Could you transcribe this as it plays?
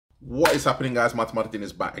What is happening, guys? Martin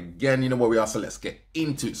is back again. You know where we are, so let's get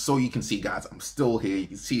into it. So you can see, guys, I'm still here.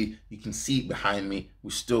 You can see it behind me.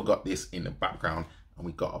 We still got this in the background, and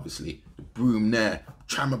we got obviously the broom there. I'm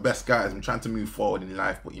trying my best, guys. I'm trying to move forward in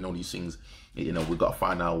life, but you know, these things, you know, we've got to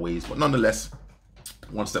find our ways. But nonetheless,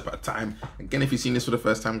 one step at a time. Again, if you've seen this for the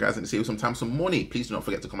first time, guys, and save some time, some money, please do not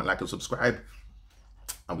forget to comment, like, and subscribe.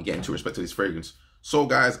 And we get into respect to this fragrance. So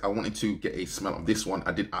guys, I wanted to get a smell of this one.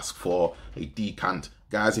 I did ask for a decant.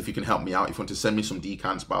 Guys, if you can help me out, if you want to send me some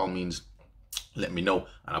decants, by all means, let me know,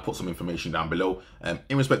 and I'll put some information down below.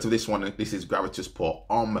 In respect to this one, this is Gravitas pour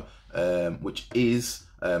Homme, which is,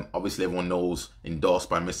 obviously everyone knows, endorsed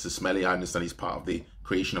by Mr. Smelly. I understand he's part of the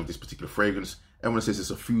creation of this particular fragrance. Everyone says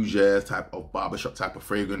it's a fougere type of barbershop type of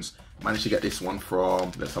fragrance. Managed to get this one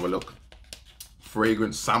from, let's have a look,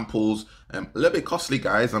 Fragrance Samples. A little bit costly,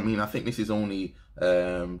 guys. I mean, I think this is only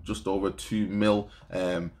just over 2 mil.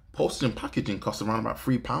 Postage and packaging costs around about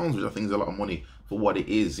 £3, which I think is a lot of money for what it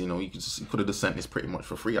is. You know, you could have just sent this pretty much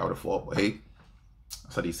for free, I would have thought, but hey,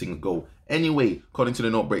 that's how these things go. Anyway, according to the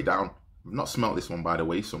note breakdown, I've not smelled this one, by the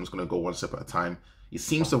way, so I'm just going to go one step at a time. It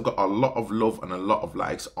seems to have got a lot of love and a lot of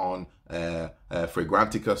likes on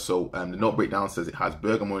Fragrantica. So the note breakdown says it has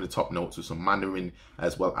bergamot in the top notes with some mandarin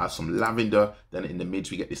as well as some lavender. Then in the mids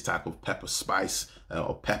we get this type of pepper spice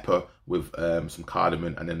or pepper with some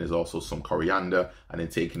cardamom, and then there's also some coriander. And then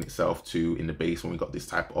taking itself to in the base when we got this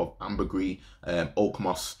type of ambergris, oak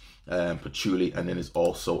moss, patchouli, and then there's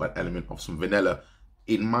also an element of some vanilla.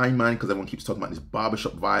 In my mind, because everyone keeps talking about this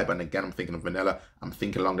barbershop vibe, and again, I'm thinking of vanilla, I'm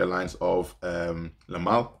thinking along the lines of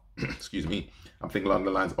Lamal, excuse me, I'm thinking along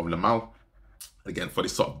the lines of Lamal, again, for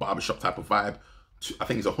this sort of barbershop type of vibe. I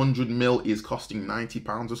think it's 100 mil is costing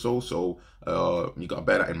 £90 or so, so you got to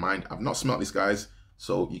bear that in mind. I've not smelled this, guys,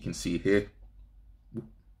 so you can see here,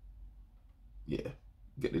 yeah,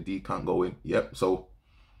 get the decant going, yep, so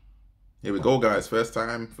here we go, guys, first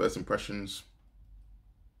time, first impressions.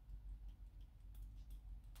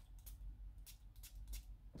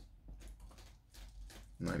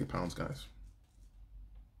 £90, guys.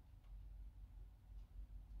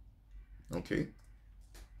 Okay.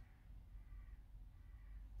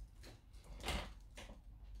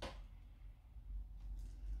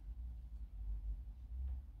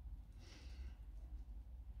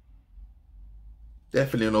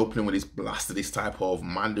 Definitely an opening with this blast of this type of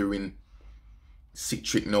mandarin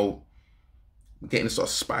citric note. I'm getting a sort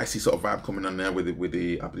of spicy sort of vibe coming on there with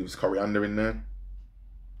the I believe it's coriander in there.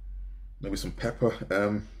 Maybe some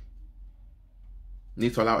pepper.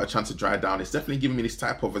 Need to allow it a chance to dry down. It's definitely giving me this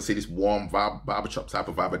type of, let's say, this warm vibe, barbershop type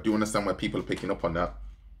of vibe. I do understand why people are picking up on that.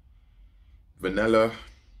 Vanilla.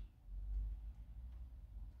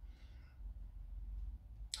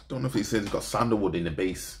 I don't know if it says it's got sandalwood in the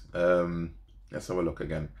base. Let's have a look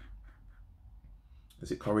again.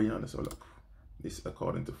 Is it coriander? Let's have a look. This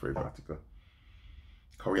according to Fragrantica.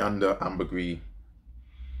 Coriander, ambergris,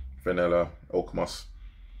 vanilla, oak moss.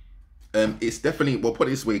 It's definitely, well, put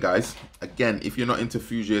it this way, guys, again, if you're not into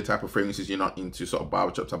fougere type of fragrances, you're not into sort of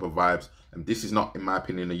barbershop type of vibes, and this is not, in my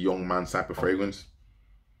opinion, a young man type of fragrance.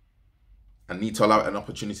 I need to allow it an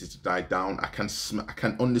opportunity to die down. I can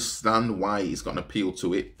understand why it's got an appeal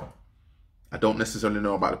to it. I don't necessarily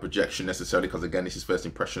know about the projection necessarily, because again, this is first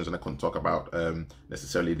impressions, and I couldn't talk about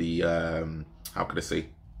necessarily the how could I say,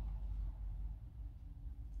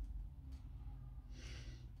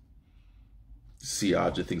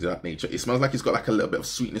 sillage and things of that nature. It smells like it's got like a little bit of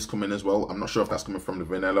sweetness coming as well. I'm not sure if that's coming from the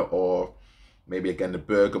vanilla or maybe again the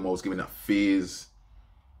bergamot is giving that fizz.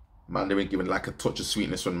 Mandarin giving like a touch of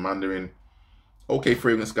sweetness from mandarin. Okay,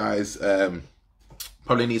 fragrance, guys.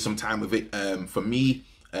 Probably need some time with it. For me,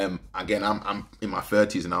 again, I'm in my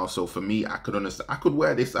 30s now, so for me, I could understand. I could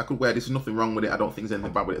wear this. There's nothing wrong with it. I don't think there's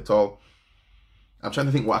anything bad with it at all. I'm trying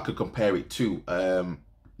to think what I could compare it to.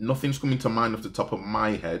 Nothing's coming to mind off the top of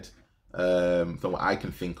my head. Than what I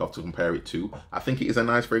can think of to compare it to. I think it is a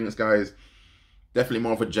nice fragrance, guys. Definitely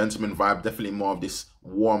more of a gentleman vibe. Definitely more of this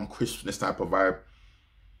warm crispness type of vibe.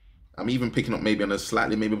 I'm even picking up maybe on a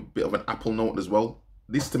slightly, maybe a bit of an apple note as well.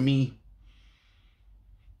 This to me,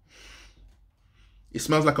 it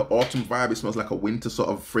smells like an autumn vibe. It smells like a winter sort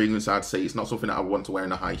of fragrance, I'd say. It's not something that I want to wear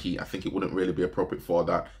in a high heat. I think it wouldn't really be appropriate for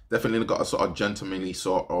that. Definitely got a sort of gentlemanly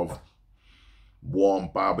sort of warm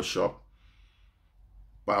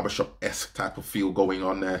barbershop-esque type of feel going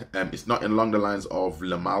on there. It's not along the lines of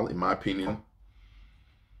Lamal, in my opinion.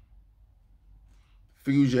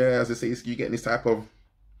 Fougere, as I say, you're getting this type of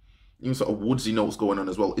even sort of woodsy notes going on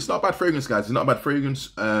as well. It's not a bad fragrance, guys. It's not a bad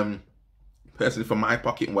fragrance. personally, for my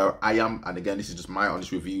pocket and where I am, and again, this is just my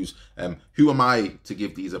honest reviews. Who am I to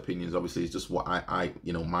give these opinions? Obviously, it's just what I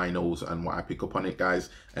you know, my nose and what I pick up on it, guys.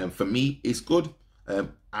 For me, it's good.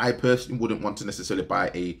 I personally wouldn't want to necessarily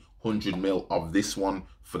buy a 100ml of this one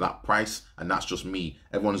for that price, and that's just me.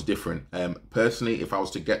 Everyone's different. Personally, if I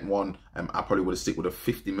was to get one, I probably would stick with a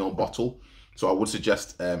 50ml bottle. So I would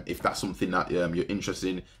suggest, if that's something that you're interested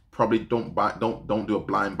in, probably don't do a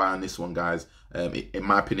blind buy on this one, guys. In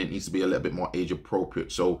my opinion, it needs to be a little bit more age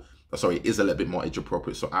appropriate. So sorry, it is a little bit more age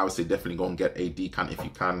appropriate. So I would say definitely go and get a decant if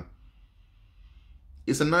you can.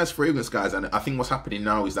 It's a nice fragrance, guys, and I think what's happening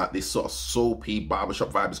now is that this sort of soapy barbershop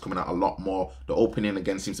vibe is coming out a lot more. The opening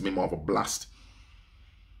again seems to be more of a blast.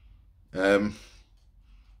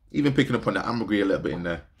 Even picking up on the ambergris a little bit in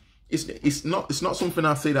there. It's not something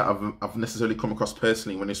I say that I've necessarily come across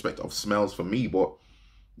personally in respect of smells for me, but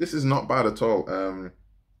this is not bad at all.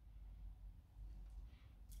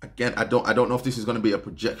 Again, I don't know if this is going to be a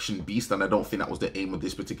projection beast, and I don't think that was the aim of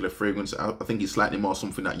this particular fragrance. I think it's slightly more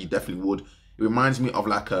something that you definitely would. It reminds me of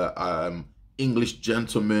like a English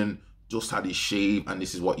gentleman just had his shave, and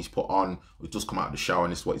this is what he's put on. He's just come out of the shower,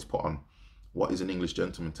 and this is what he's put on. What is an English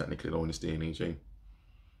gentleman technically though in this day and age?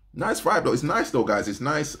 Nice vibe though. It's nice though, guys. It's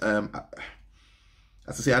nice. As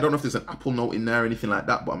I say, I don't know if there's an apple note in there or anything like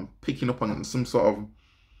that, but I'm picking up on some sort of,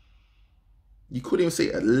 you could even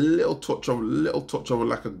say a little touch of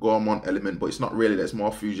like a gourmand element, but it's not really. There's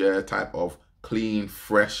more fougere type of clean,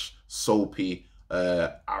 fresh, soapy,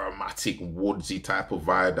 aromatic, woodsy type of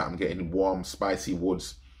vibe that I'm getting. Warm, spicy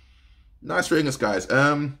woods. Nice fragrance, guys.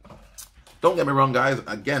 Don't get me wrong, guys.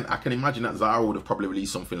 Again, I can imagine that Zara would have probably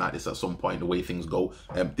released something like this at some point, the way things go.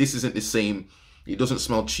 This isn't the same. It doesn't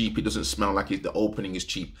smell cheap. It doesn't smell like the opening is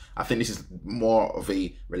cheap. I think this is more of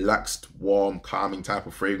a relaxed, warm, calming type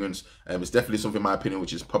of fragrance. It's definitely something, in my opinion,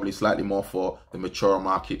 which is probably slightly more for the mature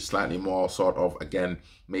market, slightly more sort of, again,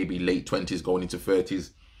 maybe late 20s going into 30s.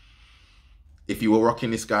 If you were rocking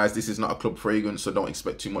this, guys, this is not a club fragrance, so don't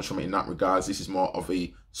expect too much from it in that regards. This is more of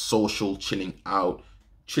a social, chilling out,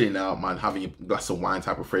 man, having a glass of wine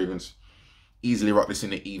type of fragrance. Easily rock this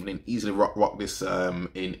in the evening. Easily rock this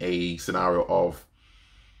in a scenario of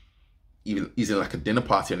even easily like a dinner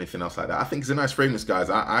party or anything else like that. I think it's a nice fragrance, guys.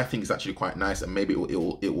 I think it's actually quite nice, and maybe it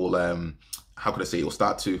will how could I say, it will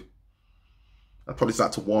start to, I'll probably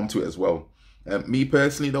start to warm to it as well. Me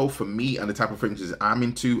personally though, for me and the type of fragrances I'm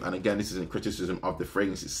into, and again, this isn't criticism of the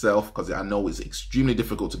fragrance itself, because I know it's extremely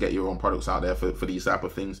difficult to get your own products out there for these type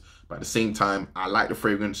of things, but at the same time, I like the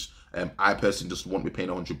fragrance. I personally just won't be paying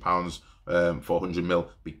 £100 for 100ml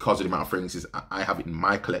because of the amount of fragrances I have it in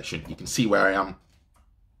my collection. You can see where I am.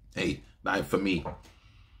 Hey, that ain't for me.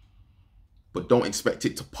 But don't expect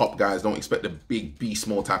it to pop, guys. Don't expect the big beast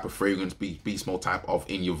mode type of fragrance, beast mode type of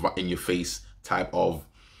in your face type of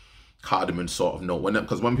cardamom sort of note.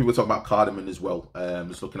 Because when people talk about cardamom as well,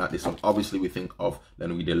 just looking at this one, obviously we think of La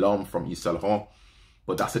Nuit de l'Homme from Yves Saint Laurent,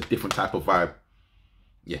 but that's a different type of vibe.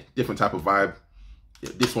 Yeah, different type of vibe.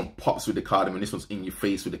 This one pops with the cardamom. This one's in your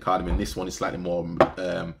face with the cardamom. This one is slightly more,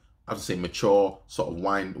 I have to say, mature, sort of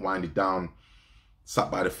winded down, sat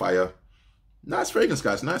by the fire. Nice fragrance,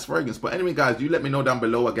 guys. Nice fragrance. But anyway, guys, do let me know down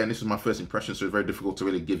below. Again, this is my first impression, so it's very difficult to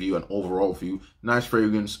really give you an overall view. Nice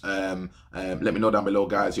fragrance. Let me know down below,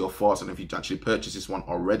 guys, your thoughts, and if you actually purchased this one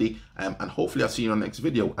already. And hopefully I'll see you on the next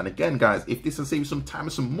video. And again, guys, if this has saved you some time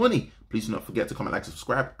and some money, please do not forget to comment, like,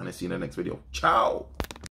 subscribe, and I'll see you in the next video. Ciao.